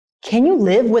Can you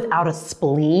live without a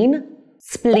spleen?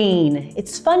 Spleen.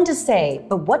 It's fun to say,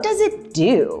 but what does it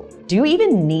do? Do you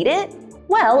even need it?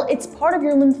 Well, it's part of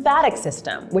your lymphatic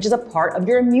system, which is a part of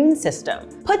your immune system.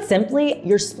 Put simply,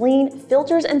 your spleen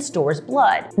filters and stores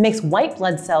blood, makes white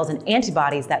blood cells and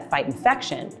antibodies that fight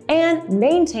infection, and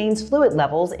maintains fluid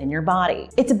levels in your body.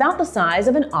 It's about the size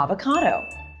of an avocado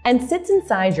and sits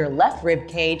inside your left rib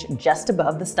cage just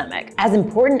above the stomach. As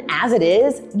important as it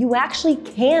is, you actually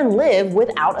can live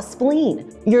without a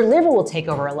spleen. Your liver will take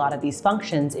over a lot of these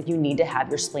functions if you need to have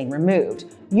your spleen removed,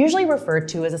 usually referred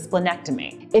to as a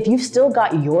splenectomy. If you've still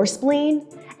got your spleen,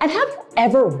 and have you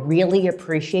ever really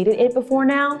appreciated it before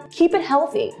now? Keep it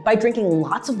healthy by drinking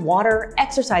lots of water,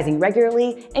 exercising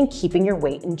regularly, and keeping your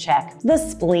weight in check. The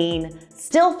spleen.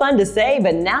 Still fun to say,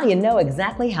 but now you know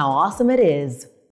exactly how awesome it is.